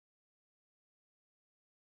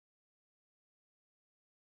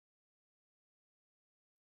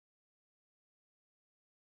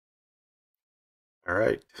All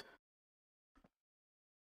right.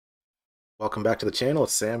 Welcome back to the channel.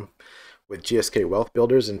 It's Sam with GSK Wealth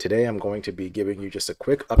Builders, and today I'm going to be giving you just a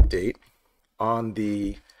quick update on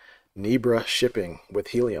the NEBRA shipping with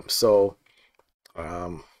Helium. So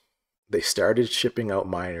they started shipping out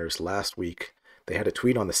miners last week. They had a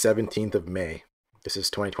tweet on the 17th of May. This is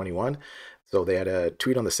 2021. So they had a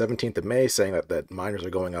tweet on the 17th of May saying that miners are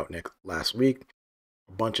going out last week.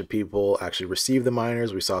 A bunch of people actually received the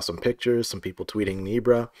miners. We saw some pictures, some people tweeting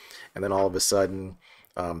NEBRA, and then all of a sudden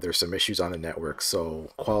there's some issues on the network.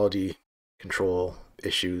 So quality control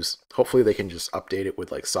issues. Hopefully they can just update it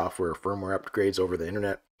with like software firmware upgrades over the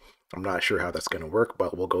internet. I'm not sure how that's going to work,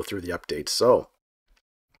 but we'll go through the updates. So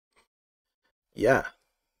yeah,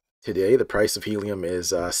 today the price of Helium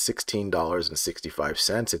is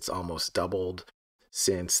 $16.65. It's almost doubled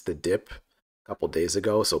since the dip a couple days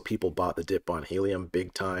ago. So people bought the dip on Helium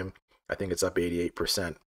big time. I think it's up 88%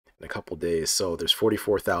 in a couple days. So there's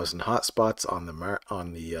 44,000 hotspots on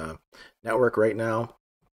the network right now.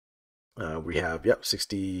 We have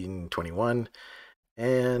 1621,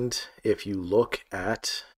 and if you look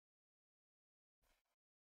at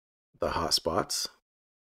the hotspots,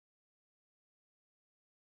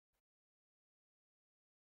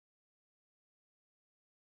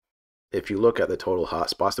 if you look at the total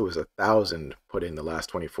hotspots, there was 1,000 put in the last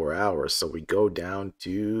 24 hours. So we go down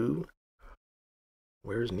to,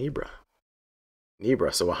 where's NEBRA?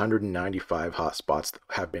 NEBRA, so 195 hotspots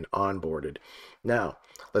have been onboarded. Now,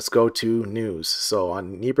 let's go to news. So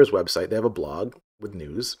on NEBRA's website, they have a blog with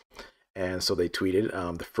news. And so they tweeted,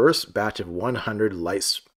 the first batch of 100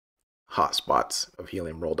 light hotspots of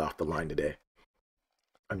Helium rolled off the line today.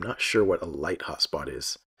 I'm not sure what a light hotspot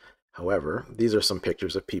is. However, these are some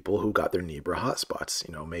pictures of people who got their NEBRA hotspots.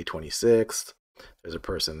 You know, May 26th, there's a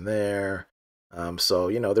person there. So,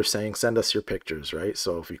 you know, they're saying, send us your pictures, right?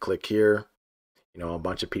 So if you click here, you know, a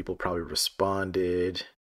bunch of people probably responded.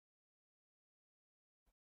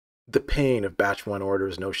 The pain of batch 1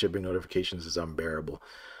 orders, no shipping notifications is unbearable.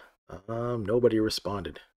 Nobody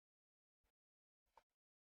responded.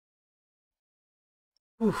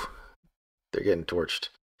 Oof, they're getting torched.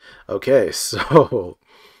 Okay, so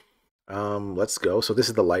let's go. So this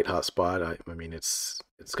is the light hotspot. I mean, it's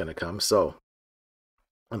gonna come. So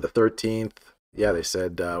on the 13th, yeah, they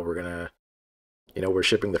said we're gonna, you know, we're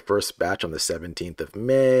shipping the first batch on the 17th of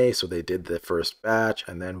May. So they did the first batch,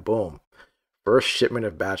 and then boom, first shipment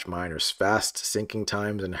of batch miners, fast syncing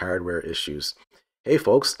times and hardware issues. Hey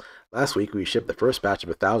folks, last week we shipped the first batch of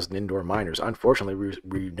 1,000 indoor miners. Unfortunately,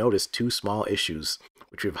 we noticed 2 small issues,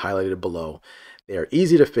 which we've highlighted below. They are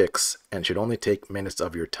easy to fix and should only take minutes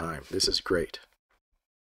of your time. This is great.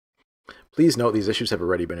 Please note these issues have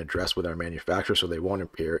already been addressed with our manufacturer, so they won't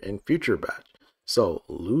appear in future batch. So,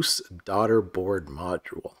 loose daughter board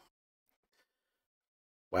module.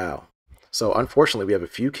 Wow. So unfortunately, we have a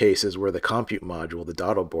few cases where the compute module, the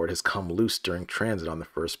daughter board, has come loose during transit on the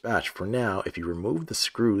first batch. For now, if you remove the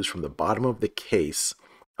screws from the bottom of the case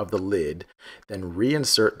of the lid, then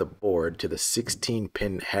reinsert the board to the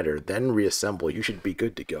 16-pin header, then reassemble, you should be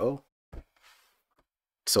good to go.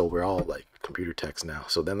 So we're all like computer techs now.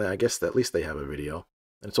 So then I guess at least they have a video.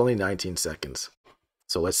 And it's only 19 seconds.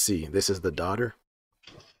 So let's see. This is the daughter.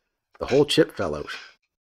 The whole chip fell out.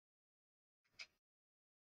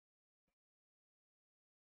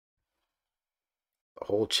 The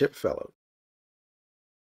whole chip fell out.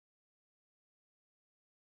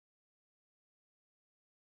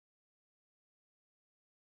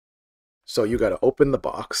 So you got to open the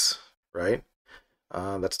box, right?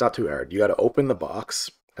 That's not too hard. You got to open the box,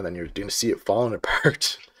 and then you're going to see it falling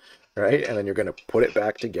apart, right? And then you're going to put it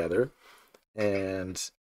back together, and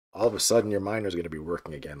all of a sudden your miner is going to be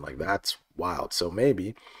working again. Like, that's wild. So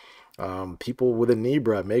maybe people with a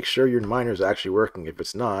NEBRA, make sure your miner is actually working. If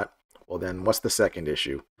it's not, well then what's the second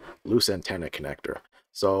issue? Loose antenna connector.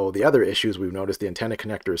 So the other issues we've noticed, the antenna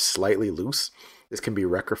connector is slightly loose. This can be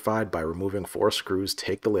rectified by removing 4 screws,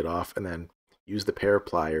 take the lid off, and then use the pair of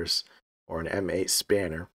pliers or an M8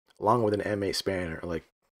 spanner, along with an M8 spanner. Like,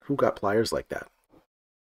 who got pliers like that?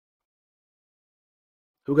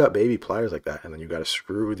 Who got baby pliers like that? And then you got to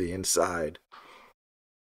screw the inside.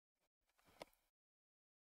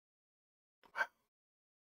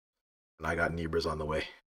 And I got NEBRAs on the way.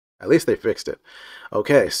 At least they fixed it.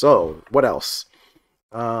 Okay, so what else?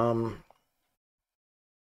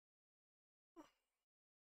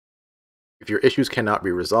 If your issues cannot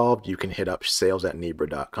be resolved, you can hit up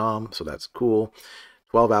sales@nebra.com. So that's cool.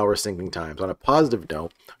 12-hour syncing times. On a positive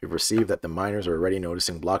note, we've received that the miners are already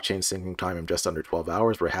noticing blockchain syncing time in just under 12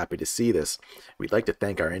 hours. We're happy to see this. We'd like to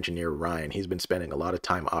thank our engineer, Ryan. He's been spending a lot of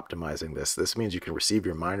time optimizing this. This means you can receive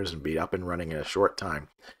your miners and be up and running in a short time.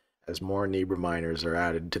 As more NEBRA miners are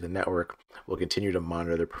added to the network, we'll continue to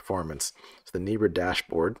monitor their performance. So the NEBRA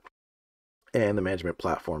dashboard and the management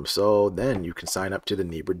platform. So then you can sign up to the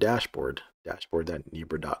NEBRA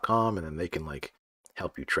dashboard.nebra.com, and then they can like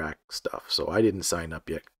help you track stuff. So I didn't sign up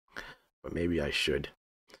yet, but maybe I should.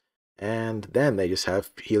 And then they just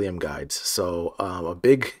have Helium guides. So a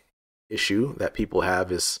big issue that people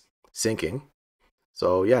have is syncing.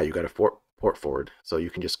 So yeah, you got to port forward. So you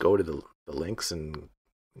can just go to the links and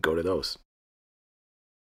go to those.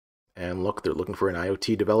 And look, they're looking for an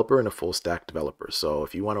IoT developer and a full stack developer. So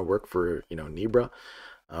if you want to work for, NEBRA,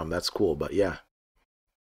 that's cool. But yeah,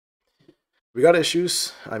 we got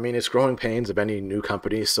issues. I mean, it's growing pains of any new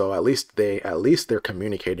company. So at least they're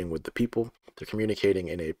communicating with the people. They're communicating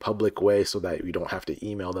in a public way so that you don't have to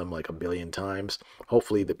email them like a billion times.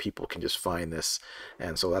 Hopefully the people can just find this.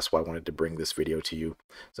 And so that's why I wanted to bring this video to you.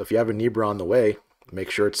 So if you have a NEBRA on the way, make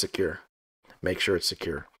sure it's secure. Make sure it's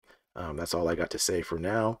secure. That's all I got to say for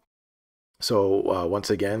now. So once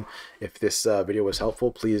again, if this video was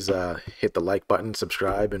helpful, please hit the like button,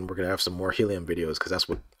 subscribe, and we're going to have some more Helium videos because that's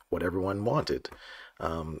what everyone wanted,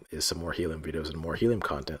 is some more Helium videos and more Helium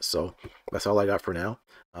content. So that's all I got for now.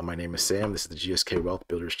 My name is Sam. This is the GSK Wealth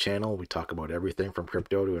Builders channel. We talk about everything from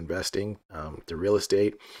crypto to investing to real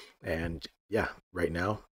estate. And yeah, right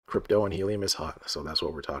now, crypto and Helium is hot. So that's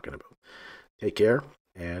what we're talking about. Take care,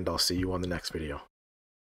 and I'll see you on the next video.